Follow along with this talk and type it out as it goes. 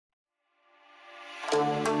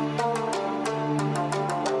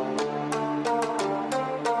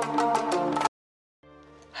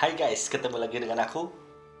Hai guys, ketemu lagi dengan aku,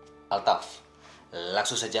 Althaf.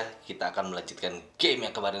 Langsung saja kita akan melanjutkan game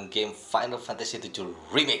yang kemarin, game Final Fantasy 7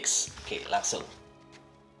 Remix. Oke, langsung.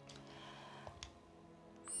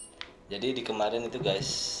 Jadi di kemarin itu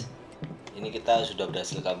guys, ini kita sudah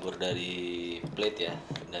berhasil kabur dari plate ya,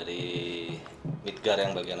 dari Midgar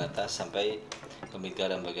yang bagian atas sampai ke Midgar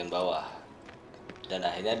yang bagian bawah. Dan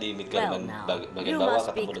akhirnya di Midgar bagian bawah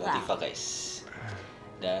ketemu dengan Tifa guys.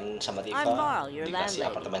 Dan sama Tifa dikasih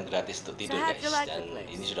apartemen gratis untuk tidur guys. Dan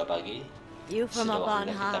ini sudah pagi, sudah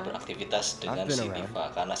waktunya kita beraktivitas dengan si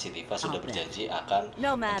Tifa, karena si Tifa sudah berjanji akan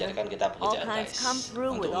mencarikan kita pekerjaan guys,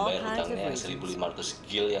 untuk membayar hutangnya yang 1.500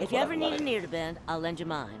 gil yang kurang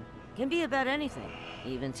kemarin. Can be about anything,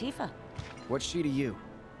 even Tifa. What's she to you?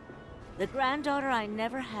 The granddaughter I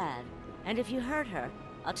never had, and if you hurt her,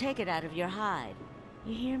 I'll take it out of your hide.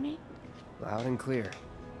 You hear me? Loud and clear.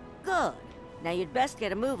 Good. Now you'd best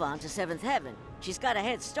get a move on to 7th Heaven. She's got a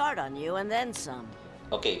head start on you and then some.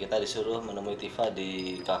 Oke, kita disuruh menemui Tifa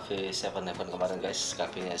di cafe 7th Heaven kemarin guys,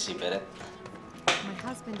 kafenya si Barret. My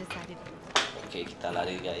husband decided. Oke, kita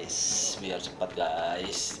lari guys, biar cepat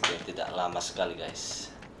guys, biar tidak lama sekali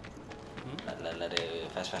guys. Lari,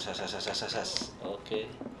 fast. Oke.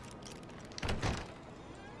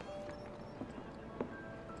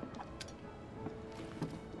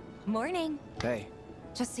 Morning. Hey.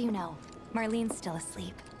 Just so you know, Marlene's still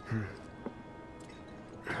asleep.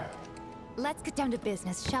 Let's get down to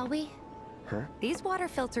business, shall we? Huh? These water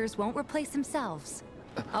filters won't replace themselves.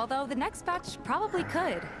 Although the next batch probably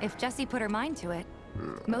could, if Jessie put her mind to it.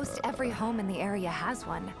 Most every home in the area has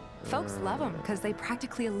one. Folks love them because they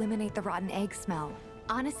practically eliminate the rotten egg smell.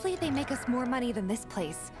 Honestly, they make us more money than this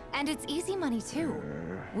place. And it's easy money too.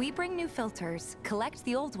 We bring new filters, collect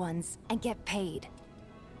the old ones, and get paid.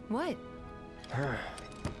 What?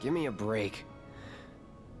 Give me a break.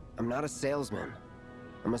 I'm not a salesman.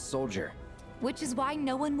 I'm a soldier. Which is why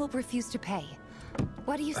no one will refuse to pay.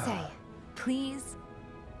 What do you say? Please?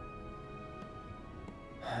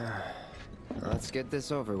 Let's get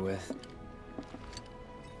this over with.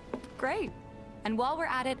 Great. And while we're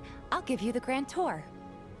at it, I'll give you the grand tour.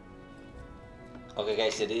 Oke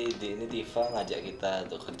guys, jadi di ini Tifa ngajak kita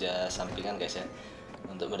untuk kerja sampingan guys ya,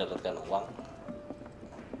 untuk mendapatkan uang.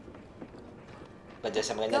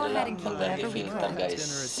 Kerja sampingannya adalah mengganti filter guys.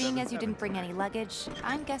 Seeing as you didn't bring any luggage,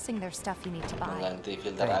 I'm guessing there's stuff you need to buy. Mengganti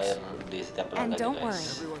filter air di setiap pelanggan And don't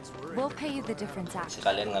guys. worry, we'll pay you the difference after.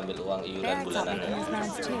 Sekalian ngambil uang iuran Barrett's not bulanan making ya. his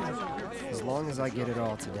rounds too. As long as I get it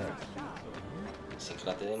all today.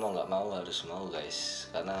 Secret ini mau nggak mau harus mau guys,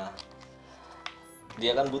 karena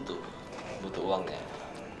dia kan butuh uangnya.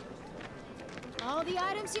 All the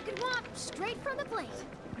items you could want, straight from the plate.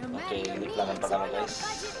 No matter Oke, your ini needs pelanggan pertama or your guys.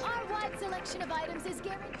 budget, our wide selection of items is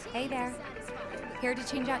guaranteed Hey there. to satisfy. Here to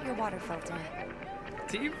change out your water filter.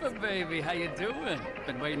 Tifa, baby, how you doing?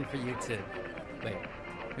 Been waiting for you to... Wait,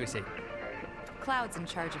 who's he? Cloud's in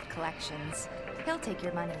charge of collections. He'll take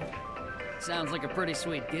your money. Sounds like a pretty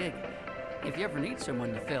sweet gig. If you ever need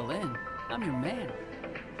someone to fill in, I'm your man.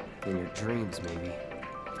 In your dreams, maybe.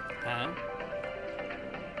 Huh?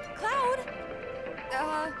 Cloud!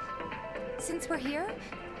 Since we're here,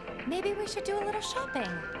 maybe we should do a little shopping.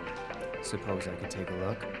 Suppose I could take a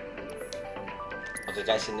look? Oke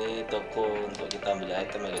guys, ini toko untuk kita beli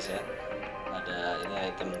item ya guys ya. Ada ini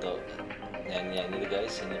item untuk nyanyi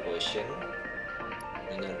guys, ini potion.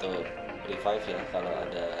 Ini untuk revive ya, kalau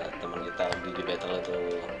ada teman kita di battle itu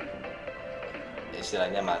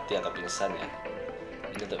istilahnya mati atau pingsan ya.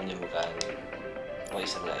 Ini untuk menyembuhkan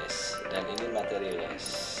poison guys. Dan ini materi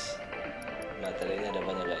guys. Materinya ada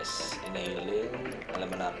banyak guys. Ini healing,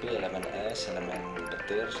 elemen api, elemen es, elemen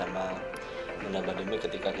petir, sama menambah demi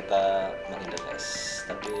ketika kita menghindar guys.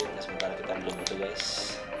 Tapi sementara kita belum butuh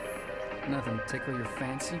guys. Nothing tickle your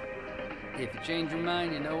fancy? If you change your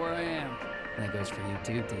mind, you know where I am. That goes for you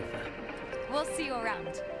too, Tifa. We'll see you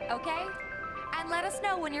around, okay? And let us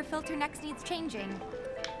know when your filter next needs changing.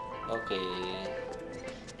 Oke.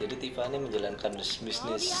 Jadi Tifa ini menjalankan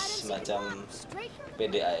bisnis semacam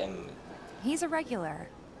PDAM. He's a regular.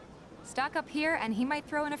 Stock up here and he might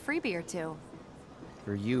throw in a freebie or two.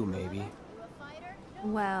 For you, maybe.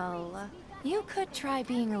 Well, you could try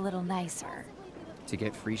being a little nicer. To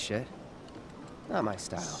get free shit? Not my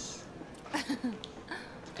style.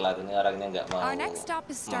 Cloud ini orangnya nggak mau Our next stop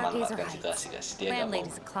is Stargazer memanfaatkan Heights. situasi guys. Dia nggak mau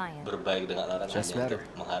Landlady's a client. berbaik dengan orang Just hanya better.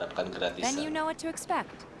 untuk mengharapkan gratisan. Then you know what to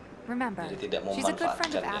expect. Remember, Jadi tidak she's a good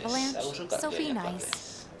friend of memanfaatkan, guys. Avalanche, Aku suka so dia be ya, nice.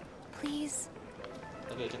 guys. Please.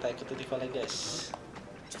 Oke, kita ikuti Tifa lagi guys.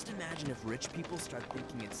 Just imagine if rich people start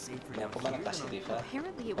thinking it's safer Ini aku mana kasih Tifa?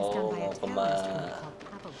 Apparently it was done Oh, by a mau terrorist group called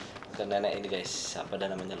Avalanche. ke nenek ini guys. Apa dah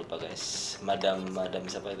namanya lupa guys. Madam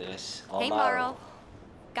siapa itu guys? Oh, Hey, Marl.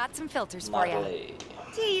 Got some filters for you. Marley.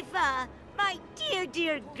 Tifa, my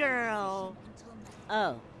dear girl.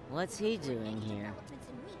 Oh, what's he doing here?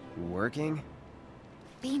 Working?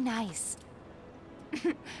 Be nice.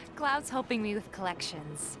 Cloud's helping me with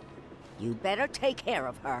collections. You better take care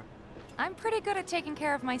of her. I'm pretty good at taking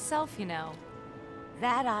care of myself, you know.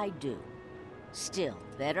 That I do. Still,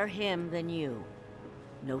 better him than you.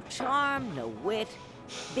 No charm, no wit,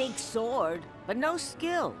 big sword, but no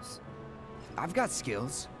skills. I've got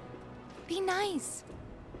skills. Be nice.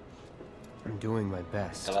 I'm doing my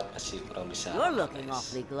best. Cloud masih kurang bisa. You're looking guys.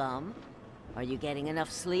 awfully glum. Are you getting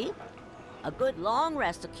enough sleep? A good long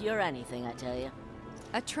rest will cure anything, I tell you.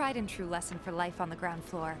 A tried and true lesson for life on the ground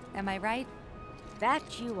floor. Am I right? That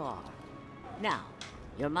you are. Now,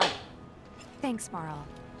 your money. Thanks, Marl.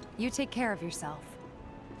 You take care of yourself.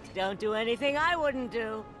 Don't do anything I wouldn't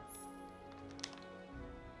do.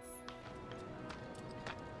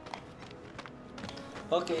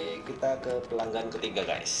 Oke, kita ke pelanggan ketiga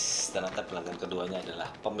guys. Ternyata pelanggan keduanya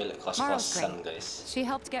adalah pemilik Marl's kos-kosan great. guys. She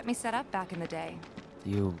helped get me set up back in the day.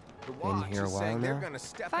 You been here a while now?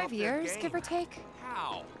 5 years, give or take.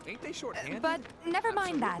 How? Ain't they short-handed? But never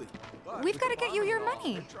mind that. We've got to get you your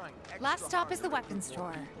money. Last stop is the weapons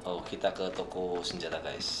store. Oh, kita ke toko senjata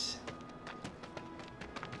guys.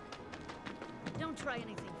 Don't try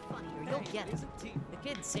anything funny or you'll get it. The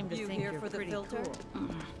kids seem to You think here you're for the pretty filter?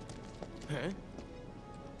 cool. Huh?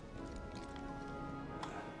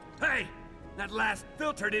 Hey! That last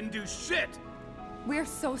filter didn't do shit! We're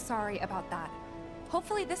so sorry about that.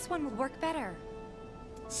 Hopefully this one will work better.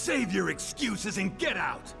 Save your excuses and get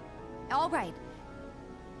out! All right.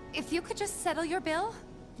 If you could just settle your bill,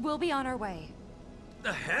 we'll be on our way.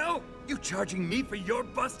 The hell? You charging me for your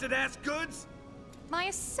busted-ass goods?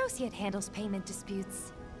 My associate handles payment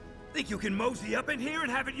disputes. Think you can mosey up in here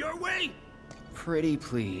and have it your way? Pretty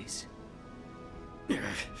please.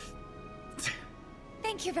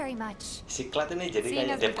 Thank you very much. Si Cloud ini jadi Seeing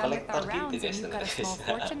kayak as we're debt done with collector our gitu rounds and guys. you've got a small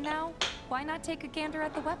fortune now, why not take a gander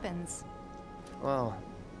at the weapons? Well,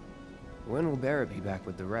 when will Barret be back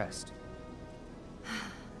with the rest?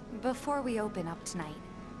 Before we open up tonight.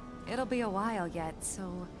 It'll be a while yet,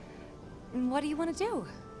 so... What do you want to do?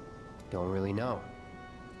 Don't really know.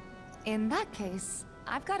 In that case,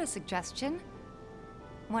 I've got a suggestion.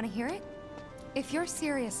 Want to hear it? If you're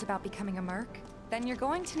serious about becoming a merc, then you're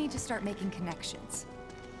going to need to start making connections.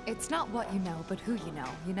 It's not what you know, but who you know,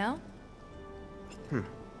 you know?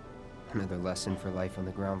 Another lesson for life on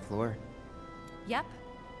the ground floor. Yep.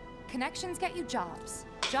 Connections get you jobs.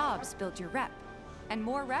 Jobs build your rep. And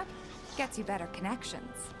more rep gets you better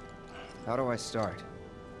connections. How do I start?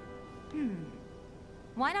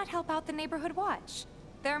 Why not help out the neighborhood watch?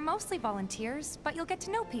 They're mostly volunteers, but you'll get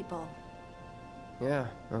to know people. Yeah,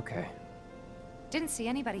 okay. Didn't see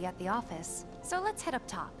anybody at the office, so let's head up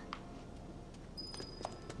top.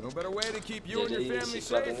 No better way to keep you and your Jadi family si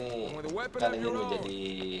Cloud safe ini than with a weapon kan of ingin your own. menjadi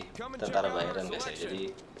Come and tentara check out our bayaran guys ya.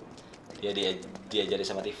 selection. Jadi diajari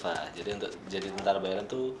sama Tifa. Jadi untuk jadi tentara bayaran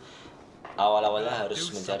tuh awal-awalnya harus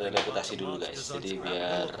mencari reputasi dulu guys. Jadi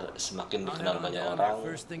biar semakin dikenal banyak orang,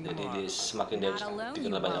 jadi semakin dia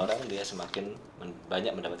dikenal banyak orang, dia semakin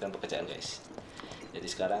banyak mendapatkan pekerjaan guys. Jadi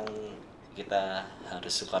sekarang kita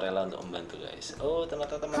harus sukarela untuk membantu guys. Oh,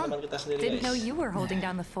 ternyata teman-teman kita sendiri Didn't know guys. you were holding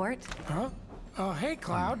down the fort. Huh? Hey,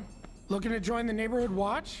 Cloud. Looking to join the neighborhood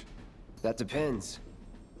watch? That depends.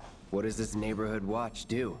 What does this neighborhood watch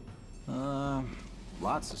do?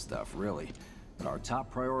 Lots of stuff, really. But our top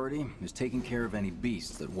priority is taking care of any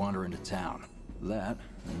beasts that wander into town. That,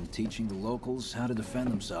 and teaching the locals how to defend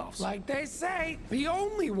themselves. Like they say, the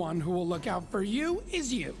only one who will look out for you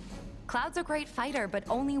is you. Cloud's a great fighter, but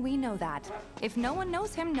only we know that. If no one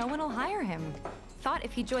knows him, no one will hire him. Thought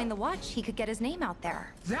if he joined the watch, he could get his name out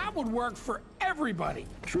there. That would work for everybody.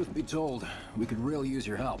 Truth be told, we could really use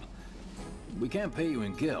your help. We can't pay you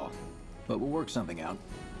in gil, but we'll work something out.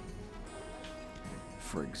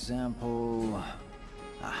 For example...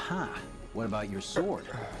 Aha! What about your sword?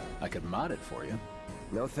 I could mod it for you.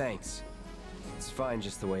 No thanks. It's fine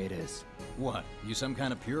just the way it is. What, you some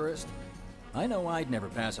kind of purist? I know I'd never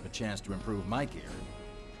pass up a chance to improve my gear.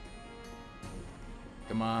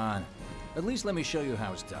 Come on. At least let me show you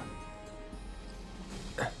how it's done.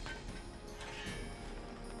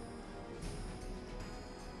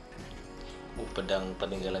 Pedang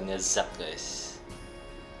peninggalannya Zap guys.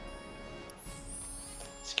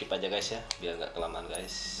 Skip aja guys ya, biar nggak kelamaan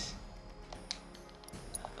guys.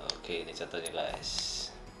 Oke, ini contohnya guys.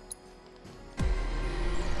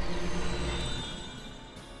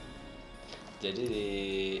 Jadi di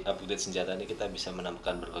upgrade senjata ini kita bisa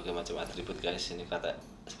menambahkan berbagai macam atribut guys. Ini kata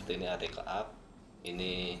seperti ini ATK up.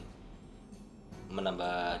 Ini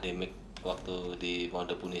menambah damage waktu di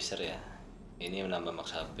mode Punisher ya. Ini menambah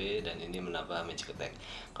max HP dan ini menambah magic attack.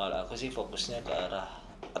 Kalau aku sih fokusnya ke arah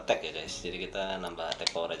attack ya guys. Jadi kita nambah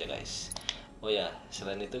attack power aja guys. Oh ya,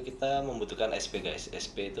 selain itu kita membutuhkan SP guys.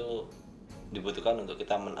 SP itu dibutuhkan untuk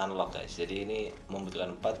kita men-unlock guys. Jadi ini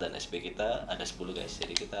membutuhkan 4 dan SP kita ada 10 guys.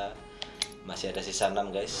 Jadi kita masih ada sisa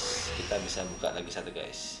 6 guys. Kita bisa buka lagi satu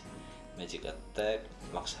guys. Magic attack,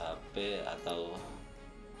 max HP atau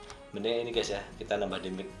mending ini guys ya. Kita nambah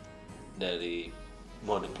damage dari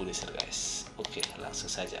mode Punisher guys. Oke,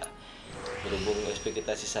 langsung saja. Berhubung SP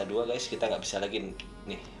kita sisa 2 guys, kita nggak bisa lagi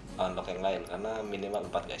nih unlock yang lain karena minimal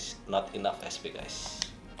 4 guys. Not enough SP guys.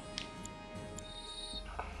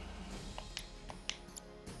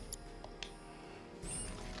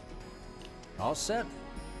 All set?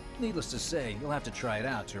 Needless to say, you'll have to try it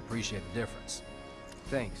out to appreciate the difference.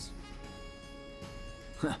 Thanks.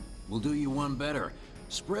 We'll do you one better.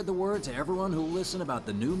 Spread the word to everyone who'll listen about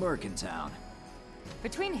the new merc in town.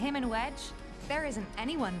 Between him and Wedge, there isn't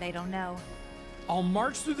anyone they don't know. I'll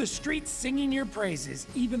march through the streets singing your praises,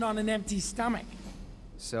 even on an empty stomach.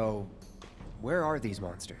 So, where are these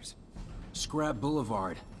monsters? Scrap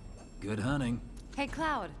Boulevard. Good hunting. Hey,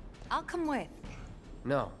 Cloud, I'll come with.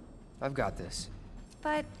 No, I've got this.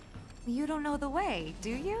 But you don't know the way, do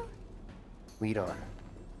you? Lead on.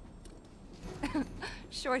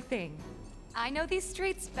 Sure thing. I know these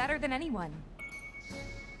streets better than anyone.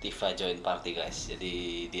 Tifa join party guys.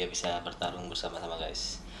 Jadi dia bisa bertarung bersama-sama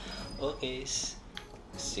guys. Oke,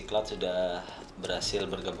 si Cloud sudah berhasil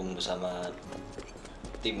bergabung bersama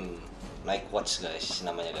tim Night Watch guys,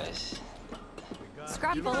 namanya guys.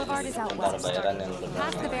 Scrap Boulevard is out Tentara west. bayaran yang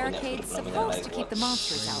Past the barricades, namanya supposed Night to keep the Watch.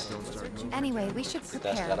 monsters out. Anyway, we should Kita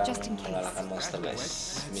prepare sekarang just in case. mengalahkan monster guys.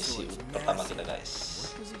 Misi pertama kita guys.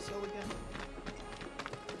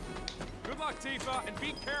 Good luck, Tifa, and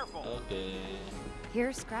be careful. Oke,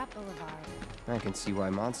 Here's Scrap Boulevard. I can see why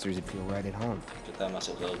monsters would feel right at home. kita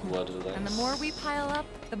masuk ke gua dulu guys. And the more we pile up,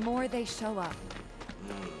 the more they show up.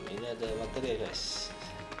 Ini ada material guys.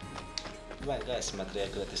 Baik guys, material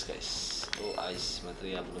gratis guys. Oh ice,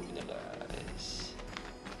 material belum punya guys.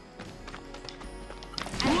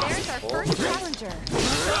 And there's our first challenger.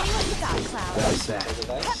 Show me what you got, Cloud. How's that? Oke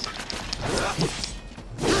guys. Wow.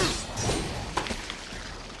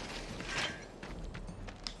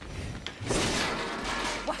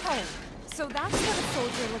 So that's what a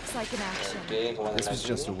soldier looks like in action. Oke, kemana This was lagi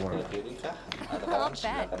just nih? a warm-up. Ke kiri kah? Atau I'll kanan?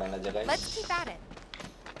 Sebelah bet. kanan aja guys. Let's keep at it.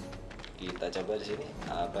 Kita coba di sini.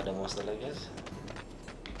 Apa ada monster lagi guys?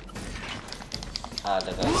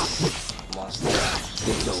 Ada guys. Monster.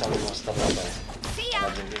 Sama monster apa ya? See ya.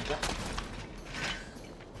 Ada jengking kah?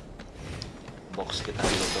 Box kita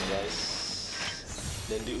open guys.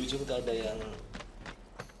 Dan di ujung tuh ada yang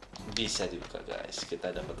bisa dibuka guys. Kita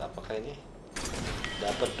dapat apakah ini?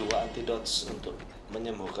 Dapat 2 antidotes untuk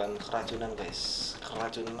menyembuhkan keracunan guys.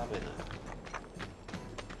 Keracunan apa itu?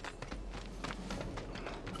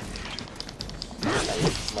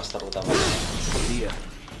 Monster utama. Iya.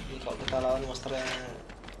 Ini kalau kita lawan monster yang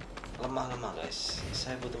lemah-lemah guys.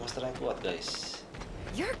 Saya butuh monster yang kuat guys.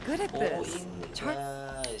 You're good at Oh this. ini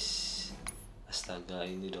guys. Astaga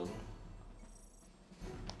ini dong.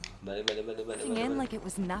 Balik. In like it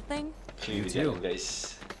was nothing. Kiri too. jalan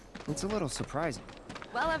guys. It's a little surprising.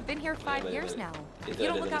 Well, I've been here 5 years now. If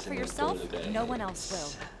you don't look out for yourself, no one else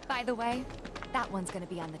will. By the way, that one's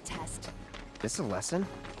gonna be on the test. This a lesson?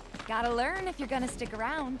 Gotta learn if you're gonna stick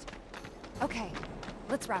around. Okay,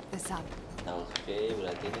 let's wrap this up. Oke,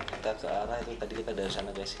 berarti ini kita ke arah itu tadi kita dari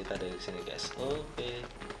sana guys, kita dari sini guys. Oke.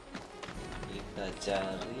 Kita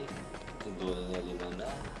cari goalnya di mana?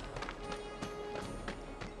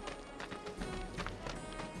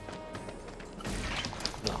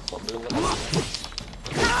 Nah, kok belum ketemu?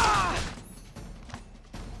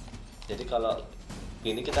 Jadi kalau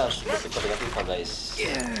ini kita harus bertukar dengan Tifa guys.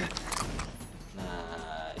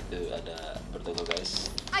 Nah, itu ada bertukar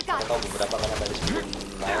guys. Kita tahu beberapa karena tadi sebelum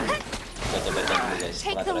main baca-baca dulu guys.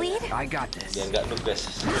 Take the lead. I got this. Biar nggak noob guys.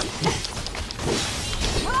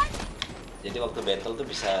 Jadi waktu battle tuh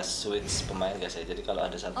bisa switch pemain guys ya. Jadi kalau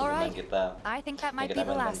ada satu pemain Alright. kita I think that yang might kita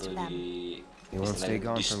be the main last bantu of them. di You won't stay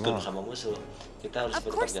gone for stun long. sama musuh, kita harus Of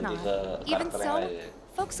bertukar course ganti not. ke Even karakter yang so, lain.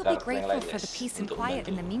 folks will be Karakter yang grateful lain, for the guys, peace and untuk quiet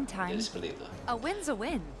in the membantu. meantime. Jadi seperti itu. A win's a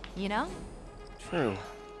win, you know? True.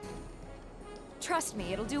 Trust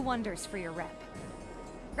me, it'll do wonders for your rep.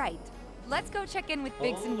 Right. Let's go check in with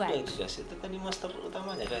Biggs and udah Wedge. itu guys, itu tadi monster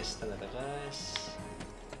utamanya guys, ternyata guys.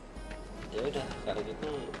 Ya udah, kalau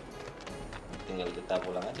gitu tinggal kita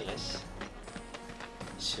pulang aja guys.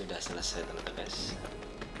 Sudah selesai ternyata guys.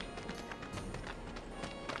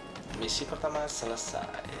 Misi pertama selesai.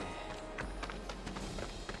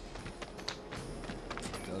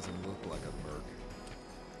 Doesn't look like a merc.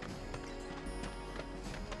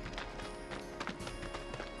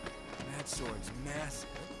 That sword's massive.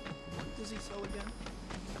 What does he sell again?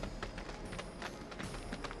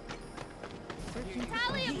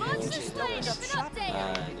 Tally of monster slain has been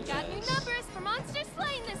updated. Got new numbers for monster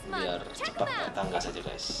slain this Biar month. Check cepat them naik out. tangga saja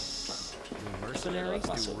guys. Mercenaries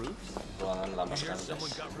do Masuk roofs? ruangan lama sekali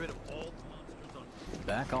guys.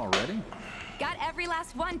 Back already? Got every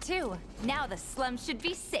last one, too. Now the slums should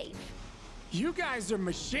be safe. You guys are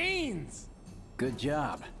machines! Good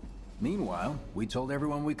job. Meanwhile, we told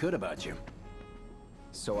everyone we could about you.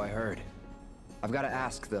 So I heard. I've got to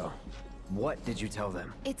ask, though. What did you tell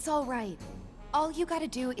them? It's all right. All you gotta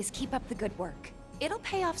do is keep up the good work. It'll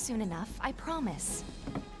pay off soon enough, I promise.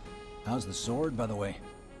 How's the sword, by the way?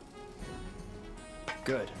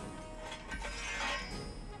 Good.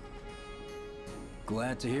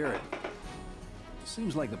 Glad to hear it.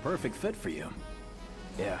 Seems like the perfect fit for you.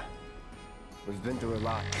 Yeah. We've been through a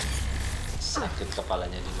lot. Sakit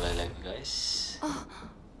kepalanya dimulai lagi guys. Oh,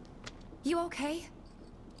 you okay?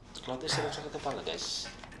 Cloud sering sakit kepala guys.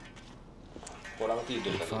 Kurang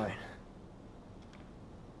tidur kali. Fine.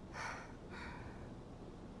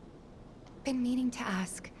 Been meaning to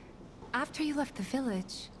ask. After you left the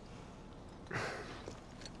village...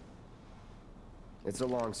 It's a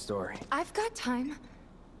long story. I've got time.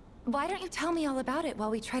 Why don't you tell me all about it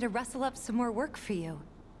while we try to rustle up some more work for you?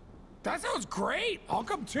 That sounds great! I'll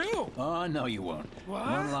come too! Oh, no you won't. What?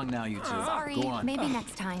 Run along now, you two. Sorry, Go on. maybe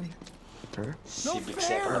next time. Huh? Sibuk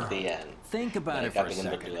saya pengertian. Think about it for a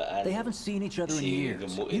second. They haven't seen each other in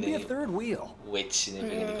years. You'd be a third wheel. Wedge ini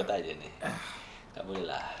pengen ikut aja nih. Gak boleh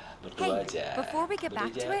lah. Berdua Hey, aja. before we get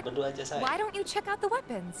back to it, Berdua aja saya. why don't you check out the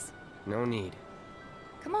weapons? No need.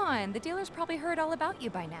 Come on, the dealer's probably heard all about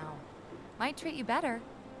you by now. Might treat you better.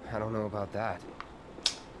 I don't know about that.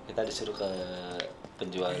 Kita disuruh ke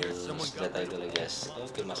penjual senjata itu lagi guys.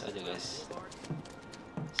 Oke, mas aja guys.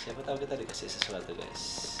 Siapa tahu kita dikasih sesuatu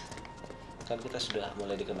guys. Kan kita sudah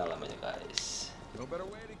mulai dikenal namanya guys.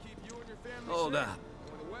 Hold up.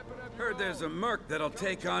 Heard there's a merc that'll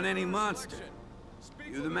take on any monster.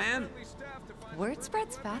 You the man? Word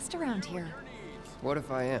spreads fast around here. What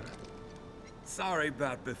if I am? Sorry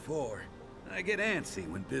about before. I get antsy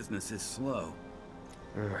when business is slow.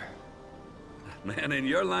 Man in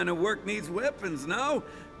your line of work needs weapons, no?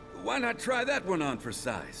 Why not try that one on for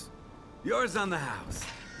size? Yours on the house.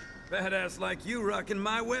 Badass like you rocking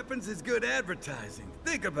my weapons is good advertising.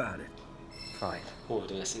 Think about it. Fine.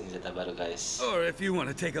 Dikasih senjata baru guys. Or if you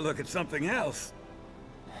want to take a look at something else.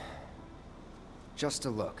 Just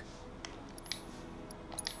a look.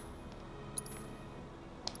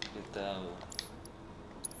 Kita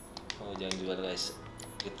jangan jual guys.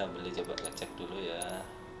 Kita beli, coba ngecek dulu ya.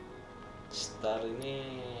 Star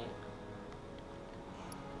ini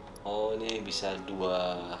ini bisa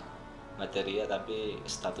 2 materia tapi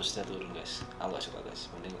statusnya turun guys. Aku gak suka guys.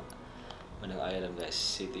 Mending item guys.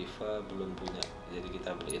 Si Tifa belum punya, jadi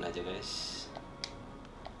kita beliin aja guys.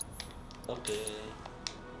 Oke.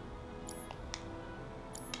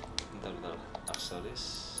 Bentar.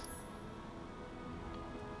 Aksesoris.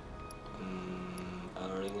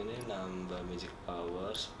 Ring ini nambah magic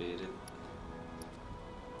power, spirit,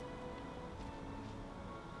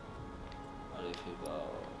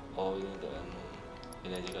 ini kan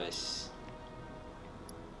ini aja guys.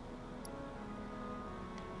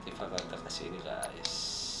 Tifa kata kasih ini guys.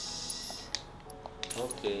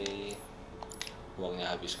 Oke.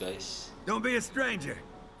 Uangnya habis guys. Don't be a stranger.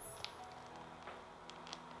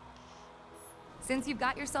 Since you've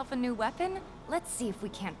got yourself a new weapon, let's see if we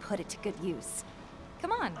can't put it to good use.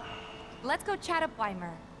 Come on, let's go chat up Weimer.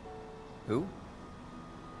 Who?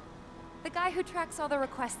 The guy who tracks all the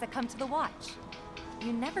requests that come to the watch. You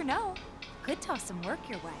never know. Could toss some work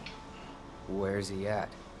your way. Where's he at?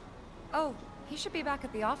 Oh, he should be back at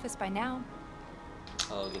the office by now.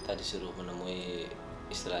 Kita disuruh menemui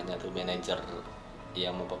istilahnya tuh manajer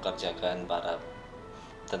yang mempekerjakan para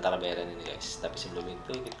tentara bayaran ini guys. Tapi sebelum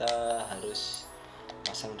itu kita harus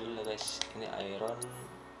pasang dulu lah guys. Ini iron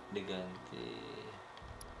diganti.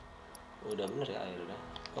 Udah bener ya airnya.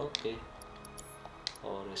 Oke.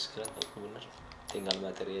 Oris Grant, bener. Tinggal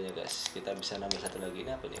materialnya guys. Kita bisa nambah satu lagi.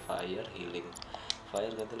 Ini apa nih? Fire, healing.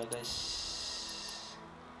 Fire ganti lah guys.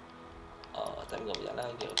 Tapi nggak punya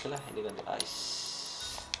lagi. Oke lah, ini ganti ice.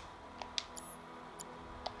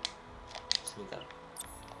 Sebentar.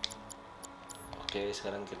 Oke,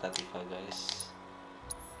 sekarang kita Tifa guys.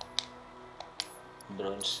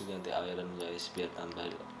 bronze ganti iron guys, biar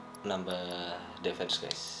nambah defense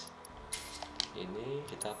guys. Ini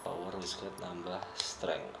kita power discret nambah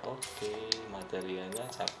strength. Oke, materialnya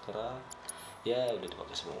cakra ya udah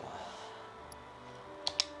dipakai semua.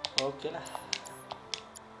 Oke lah,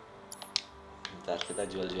 ntar kita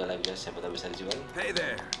jual-jual lagi guys, siapa tahu bisa dijual. Hey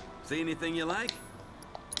there, see anything you like?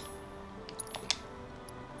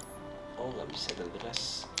 Oh nggak bisa dari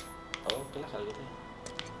beras. Oke lah kalau gitu.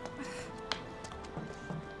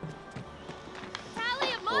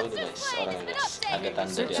 Oh ini guys, orang guys, ada tanda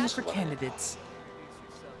di Searching atas for kepala. candidates.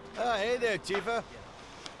 Hey there, Tifa.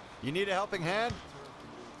 You need a helping hand?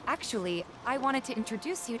 Actually, I wanted to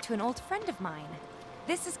introduce you to an old friend of mine.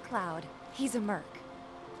 This is Cloud. He's a merc.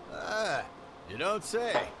 Ah, you don't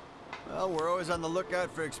say. Well, we're always on the lookout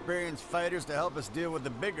for experienced fighters to help us deal with the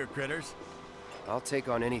bigger critters. I'll take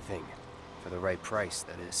on anything. For the right price,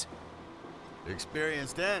 that is.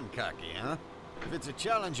 Experienced and cocky, huh? If it's a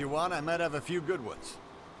challenge you want, I might have a few good ones.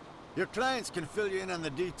 Your clients can fill you in on the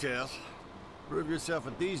details. Prove yourself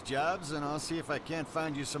at these jobs, and I'll see if I can't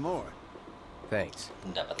find you some more. Thanks.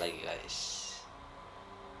 Dapat lagi guys.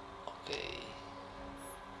 Oke.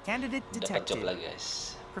 Candidate Dapat job detected. lagi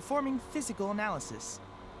guys. Performing physical analysis.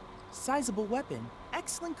 Sizable weapon,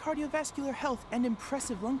 excellent cardiovascular health, and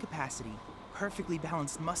impressive lung capacity. Perfectly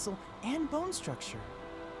balanced muscle and bone structure.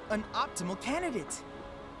 An optimal candidate.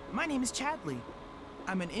 My name is Chadley.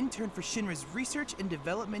 I'm an intern for Shinra's Research and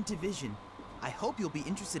Development Division. I hope you'll be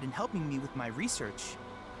interested in helping me with my research.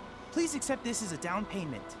 Please accept this as a down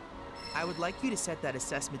payment. I would like you to set that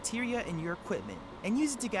assess materia in your equipment and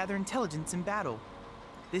use it to gather intelligence in battle.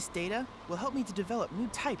 This data will help me to develop new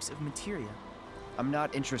types of materia. I'm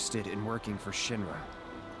not interested in working for Shinra.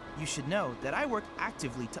 You should know that I work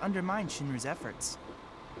actively to undermine Shinra's efforts.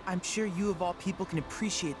 I'm sure you of all people can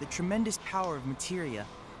appreciate the tremendous power of materia,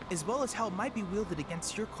 as well as how it might be wielded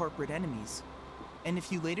against your corporate enemies. And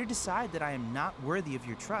if you later decide that I am not worthy of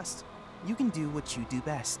your trust, you can do what you do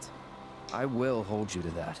best. I will hold you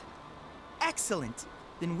to that. Excellent!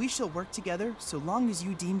 Then we shall work together so long as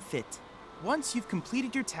you deem fit. Once you've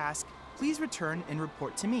completed your task, please return and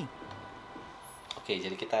report to me. Oke,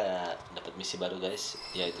 jadi kita dapat misi baru guys,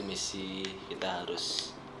 yaitu misi kita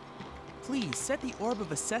harus. Please set the orb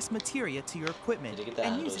of assess materia to your equipment Jadi kita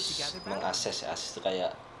and use it harus to gather battle. mengakses ya, akses itu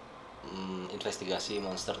kayak investigasi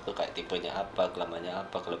monster tuh kayak tipenya apa, kelemahannya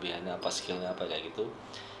apa, kelebihannya apa, skillnya apa kayak gitu.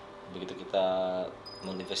 Begitu kita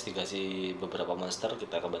menginvestigasi beberapa monster,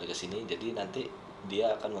 kita kembali ke sini. Jadi nanti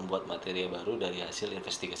dia akan membuat materi baru dari hasil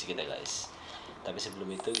investigasi kita guys. Tapi sebelum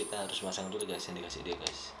itu kita harus masang dulu guys yang dikasih dia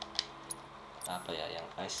guys. Apa ya, yang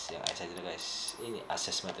ice aja guys. Ini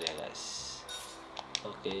akses materi guys.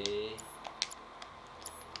 Oke.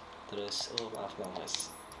 Terus maaf guys.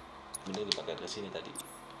 Ini dipakai ke sini tadi.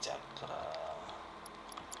 Cakra.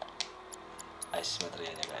 Ice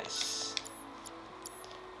materialnya guys.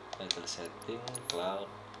 Battle setting, cloud,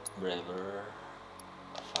 braver,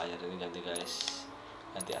 fire ini ganti guys.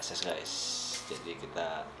 Ganti akses guys. Jadi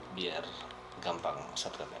kita biar gampang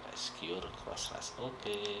shortcutnya guys. Cure, cross slash.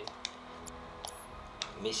 Oke.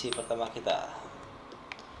 Misi pertama kita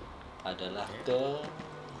adalah ke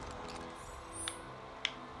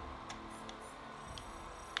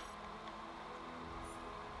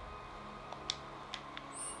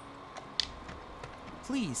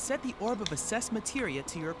Please set the orb of assess materia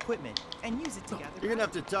to your equipment and use it to gather You're gonna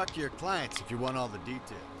have to talk to your clients if you want all the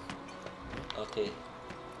details. Oke.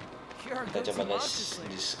 Kita coba guys,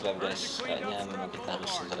 describe guys. Kayaknya memang kita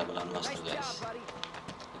harus segera melawan monster guys.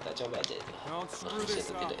 Kita coba aja itu. Berfungsi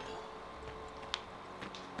atau tidak itu.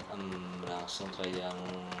 Langsung ke yang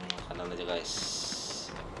kanan aja guys.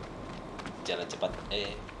 Jalan cepat.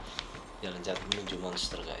 Jalan cepat menuju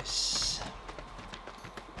monster guys.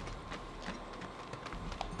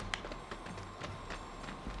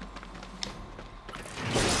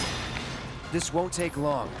 This won't take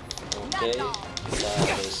long. Oke, kita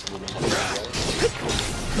harus bunuh satu guys.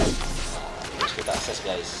 Terus kita akses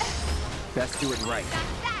guys. Best do it right.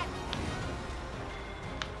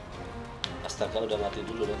 Astaga, udah mati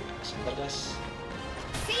dulu dong. Sebentar guys.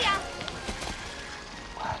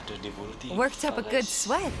 Waduh, dibunuh Tifa. Worked up a good guys.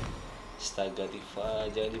 sweat. Astaga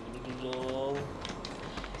Tifa, jangan dibunuh dulu dong.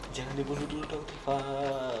 Jangan dibunuh dulu dong Tifa.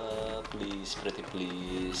 Please, pretty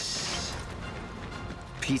please.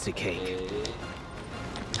 Piece of cake.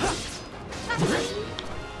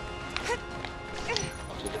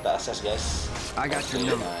 Oke, kita akses guys. I got your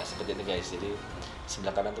number. Nah, seperti ini guys. Jadi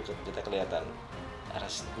sebelah kanan tuh kita kelihatan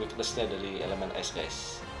weakness-nya dari elemen ice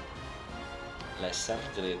guys. Laser,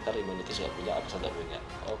 greater, immunity sudah punya, apa sudah punya.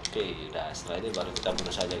 Oke, nah setelah ini baru kita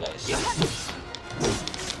bunuh saja guys.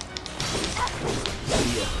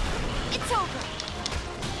 It's over.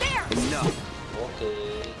 There. Enough. Oke.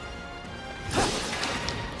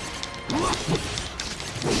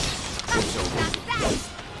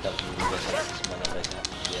 Kita belum juga semuanya mereka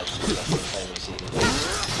biar sudah selesai misi ini.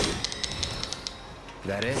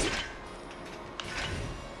 That it?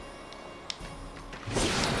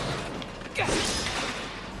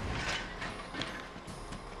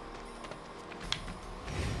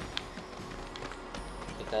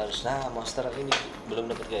 Kita harus, nah monster ini belum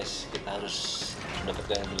dapat guys. Kita harus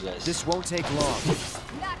dapatkan dulu guys. This won't take long.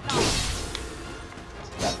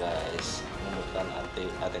 Nah guys, menemukan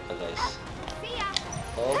ATK guys.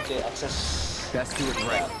 Oke, akses. Best do it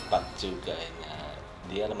right. Dapat juga ini.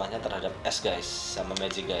 Dia lemahnya terhadap es guys, sama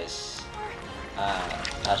magic guys.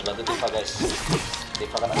 Harus bantu Tifa guys.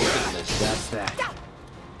 Tifa kan aktif guys. That's that.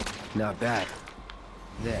 Not bad.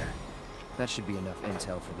 There. That should be enough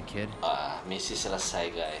intel for the kid. Misi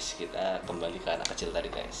selesai guys. Kita kembali ke anak kecil tadi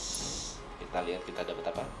guys. Kita lihat kita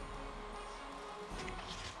dapat apa.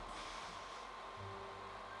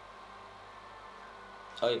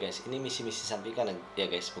 Oh ya guys, ini misi-misi sampingan ya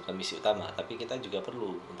guys, bukan misi utama, tapi kita juga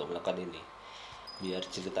perlu untuk melakukan ini. Biar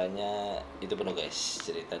ceritanya itu penuh guys,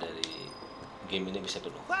 cerita dari game ini bisa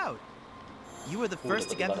penuh. Cloud, you were the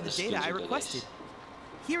first to gather the data I requested.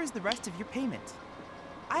 Here is the rest of your payment.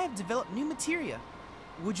 I have developed new materia.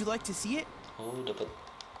 Would you like to see it? Oh,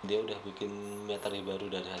 dia udah bikin materi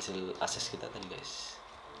baru dari hasil akses kita tadi guys.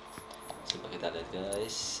 Coba kita lihat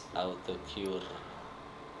guys, auto cure.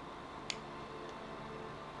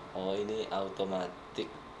 Oh, ini automatic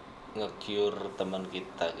nge-cure teman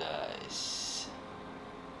kita guys.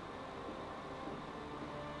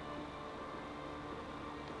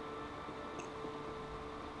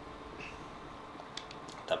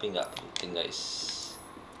 Tapi nggak penting guys.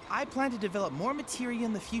 I plan to develop more materia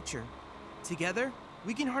in the future. Together,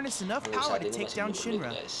 we can harness enough power to take down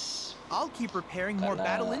Shinra. I'll keep preparing more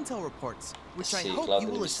battle intel reports, which I hope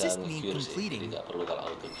you will assist me in completing. Tidak perlu kalau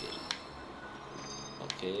auto cure.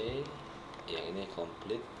 Oke, yang ini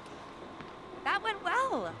complete. That went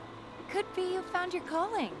well. Could be you found your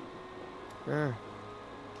calling.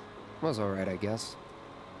 Was alright, I guess.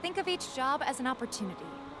 Think of each job as an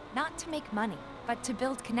opportunity, not to make money, but to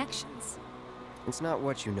build connections. It's not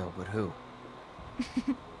what you know, but who.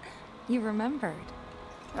 You remembered.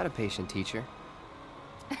 Not a patient teacher.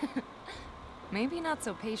 Maybe not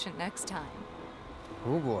so patient next time.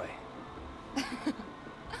 Oh boy.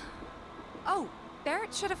 Oh, Barret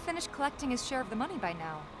should have finished collecting his share of the money by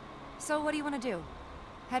now. So what do you want to do?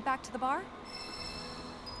 Head back to the bar?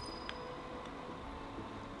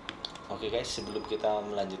 Oke guys, sebelum kita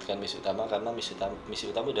melanjutkan misi utama, karena misi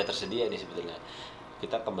utama udah tersedia nih sebetulnya.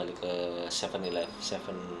 Kita kembali ke 7-Eleven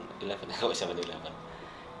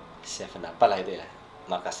apalah itu ya.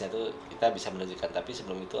 Markasnya tuh kita bisa melanjutkan, tapi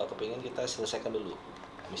sebelum itu aku pengen kita selesaikan dulu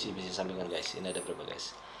misi-misi sampingan guys. Ini ada berapa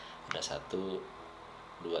guys? Ada 1,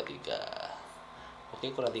 2, 3. Oke,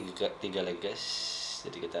 kurang 3 lagi guys.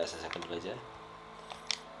 Jadi kita selesaikan dulu aja.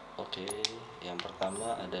 Oke, yang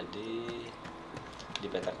pertama ada di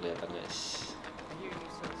peta kelihatan guys.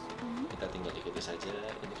 Kita tinggal ikuti saja.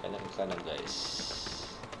 Ini kayaknya ke kanan guys.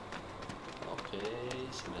 Oke,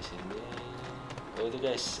 sebelah sini. Oh itu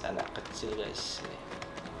guys, anak kecil guys. Nih.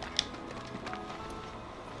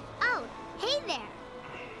 Oh, hey there.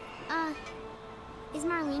 Is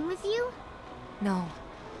Marlene with you? No.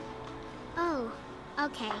 Oh,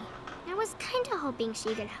 okay. I was kinda hoping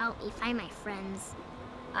she could help me find my friends.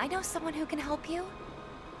 I know someone who can help you.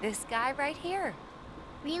 This guy right here.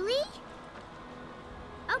 Really?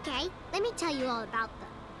 Okay, let me tell you all about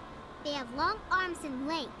them. They have long arms and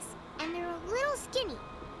legs, and they're a little skinny.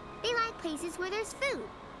 They like places where there's food,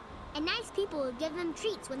 and nice people will give them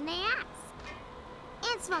treats when they ask.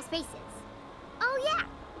 And small spaces. Oh yeah,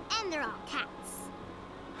 and they're all cats.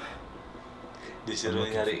 Disuruh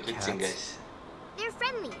nyari kucing guys. They're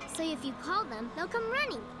friendly, so if you call them, they'll come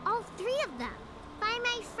running. All 3 of them. Find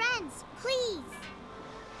my friends, please.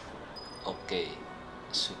 Oke,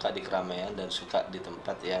 suka di keramaian dan suka di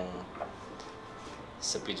tempat yang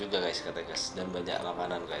sepi juga guys kata guys, dan banyak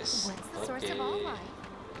makanan guys. Oke.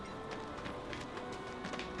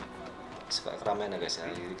 Suka keramaian ya guys ya.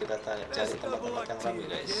 Jadi kita cari tempat-tempat yang ramai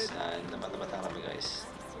guys. Nah, tempat-tempat yang ramai guys.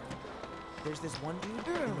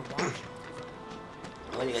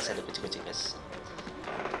 Oh ini guys ada kucing-kucing guys.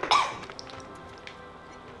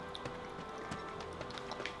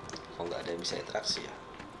 Kok nggak ada yang bisa interaksi ya?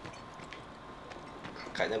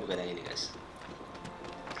 Kayaknya bukan yang ini guys.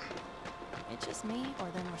 It's just me,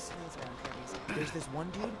 or there more skills around here these days? There's this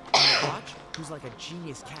one dude on the watch who's like a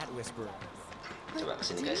genius cat whisperer. Coba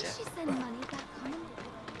kesini guys ya. Didn't she send money back home?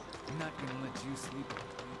 not gonna let you sleep.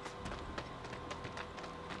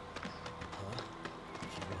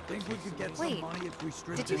 Think we could get some Wait, money if we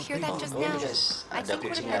stripped did you hear that just Oh, now? guys, I ada think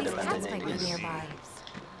one of kucingnya, ada Eddie's cats tandanya might ini, be guys. nearby.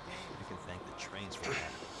 You can thank the trains for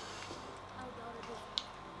that.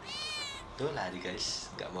 Tuh lari guys,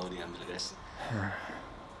 nggak mau diambil guys.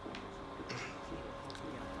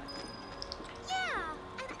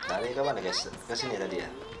 Lari ke mana guys? Ke sini tadi ya?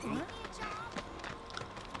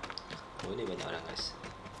 Oh ini banyak orang guys.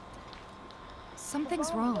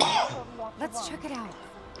 Something's wrong. Let's check it out.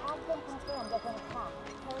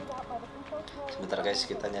 Sebentar guys,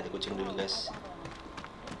 kita nyari kucing dulu guys.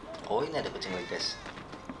 Oh ini ada kucing lagi guys.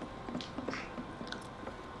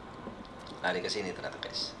 Lari ke sini ternyata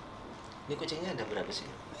guys. Ini kucingnya ada berapa sih?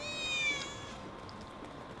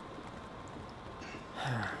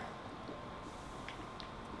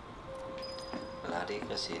 Lari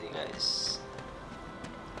ke sini guys.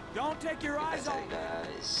 Don't take your Kita eyes cari off.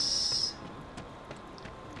 guys.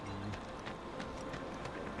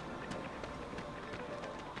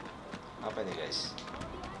 Apa ini guys?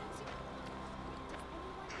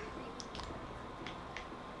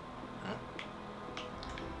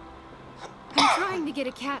 I'm trying to get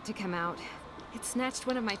a cat to come out. It snatched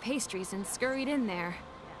one of my pastries and scurried in there.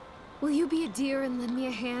 Will you be a dear and lend me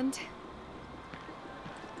a hand?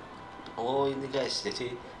 Oh ini guys,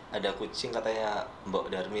 jadi ada kucing katanya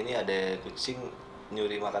Mbak Darmi ini ada kucing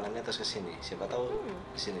nyuri makanannya terus ke sini. Siapa tahu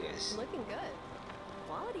di sini guys. Looking good.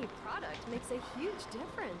 Quality product makes a huge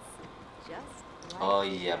difference. Just like Oh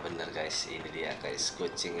iya bener guys, ini dia guys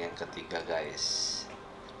kucing yang ketiga guys.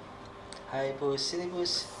 Hai Pus, sini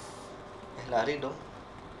Pus. Lari dong.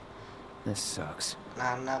 This sucks.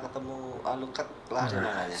 Nana ketemu Alukat lari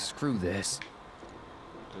nananya. Screw this.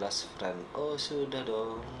 Last friend. Oh sudah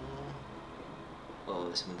dong. Oh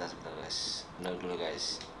sebentar guys. Benar dulu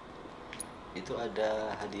guys. Itu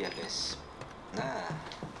ada hadiah guys. Nah.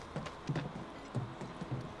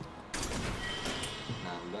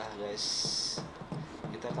 Nambah guys.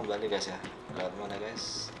 Kita kembali guys ya. Lewat mana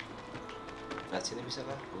guys? Lewat sini bisa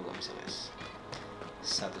kah? Oh nggak bisa guys.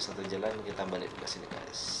 Satu-satu jalan kita balik ke sini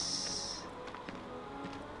guys.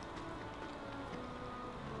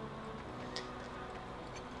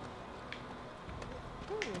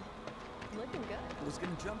 looking good. I was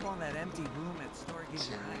gonna jump on that empty room at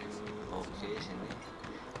Stargate Rise. Oke sini.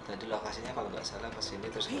 Tadi lokasinya kalau nggak salah ke sini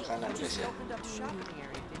terus ke kanan guys ya.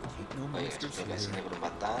 Oh iya sudah guys, ini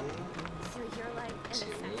perempatan.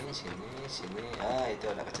 Sini. Ah itu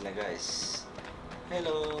anak kecilnya guys.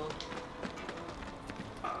 Hello.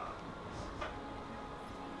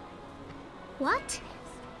 What?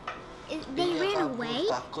 They Iya, ran kabur, away?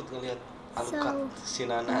 takut ngelihat Alukat So, si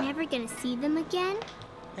we're Nana. never gonna see them again?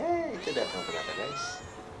 Itu datang ternyata guys.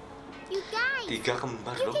 You guys! 3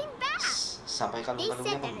 kembar You dong. came back! Sampai They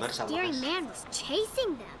kalung-kalungnya said that kembar a sama scary guys. man was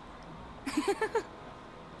chasing them.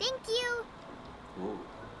 Thank you.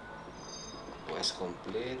 Quest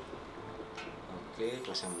complete. Oke,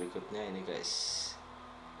 quest yang berikutnya ini guys.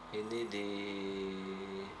 Ini di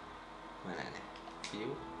mana nih?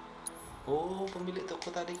 View. Oh, pemilik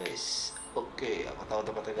toko tadi guys. Oke, aku tahu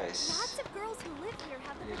tempatnya guys. Lots of girls who live here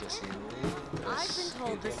have Ini ke sini, I've been terus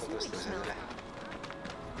told itu the apa terus sewage aja lah.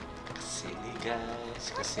 Ke sini guys,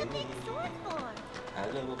 ke sini.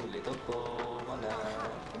 Halo pemilik toko, mana?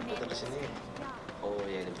 Betul di sini. Oh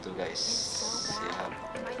ya ini betul guys. Siap.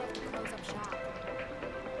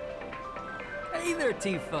 Hey there,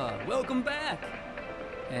 Tifa. Welcome back.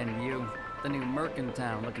 And you, the new merc in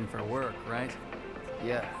town looking for work, right?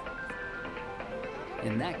 Yeah.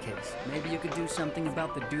 In that case, maybe you could do something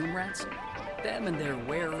about the Doom Rats? Them and their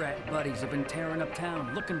were-rat buddies have been tearing up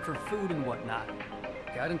town looking for food and whatnot.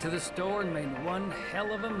 Got into the store and made one hell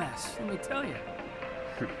of a mess, let me tell you.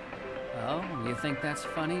 Oh, you think that's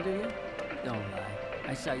funny, do you? Don't lie.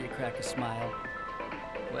 I saw you crack a smile.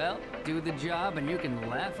 Well, do the job and you can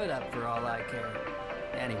laugh it up for all I care.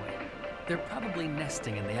 Anyway, they're probably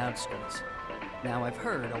nesting in the outskirts. Now I've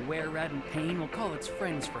heard a were-rat in pain will call its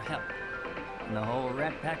friends for help. And the whole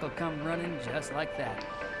rat pack will come running just like that.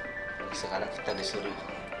 Sekarang kita disuruh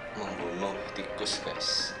membunuh tikus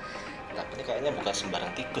guys. Tapi ini kayaknya bukan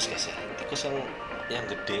sembarang tikus guys ya. Tikus yang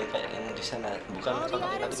gede kayak yang di sana. Bukan kalau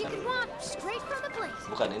tadi kan.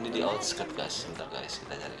 Bukan ini di outskirt guys. Bentar guys,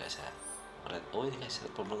 kita cari guys ya. Red. Oh ini guys,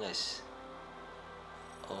 red problem guys.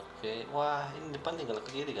 Oke, wah ini depan tinggal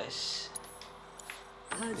ke kiri guys.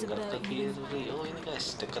 Tinggal ke kiri. Oh ini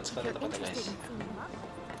guys, dekat sekali tempatnya guys.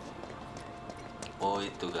 Oh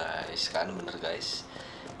itu guys, kan bener guys.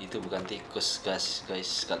 Itu bukan tikus guys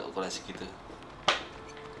kalau ukuran segitu.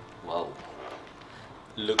 Wow.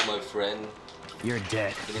 Look my friend. You're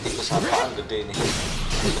dead. Ini tikus apaan gede ini?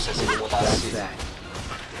 Prosesi mutasi.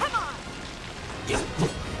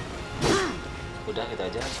 Udah kita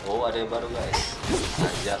aja. Oh, ada yang baru guys.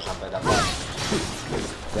 Hajar sampai dapat.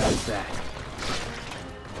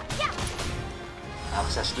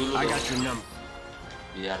 Akses dulu dong.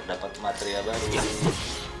 Biar dapat material baru.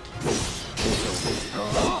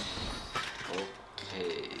 Oke.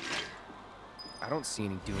 I don't see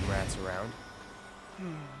any doom rats around.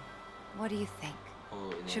 What do you think?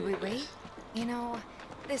 Oh, ini Should we guys. wait? You know,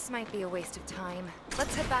 this might be a waste of time.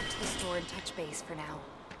 Let's head back to the store and touch base for now.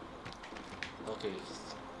 Oke.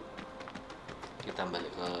 Kita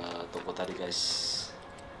balik ke toko tadi guys.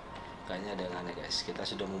 Kayaknya ada yang aneh guys. Kita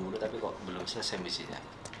sudah membunuh tapi kok belum selesai misinya.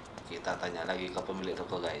 Kita tanya lagi ke pemilik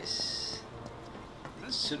toko guys.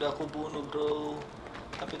 Sudah aku bunuh bro,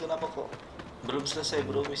 tapi kenapa kok belum selesai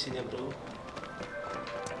bro misinya bro?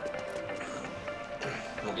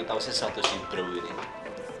 Mungkin tahu sesuatu si bro ini.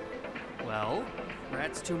 Well,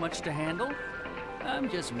 rats too much to handle? I'm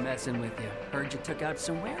just messing with you. Heard you took out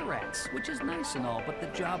some were rats, which is nice and all, but the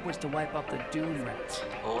job was to wipe out the doom rats.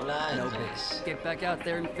 Oh lah, No guys. big. Get back out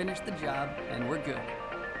there and finish the job, and we're good.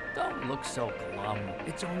 Don't look so glum.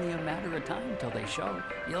 It's only a matter of time till they show.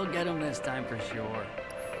 You'll get them this time for sure.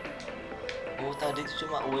 Oh tadi itu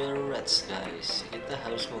cuma were rats guys. Kita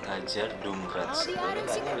harus menghajar doom rats. Oh, ini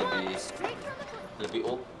kayaknya lebih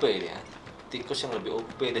OP ya. Tikus yang lebih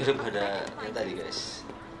OP daripada yang tadi guys.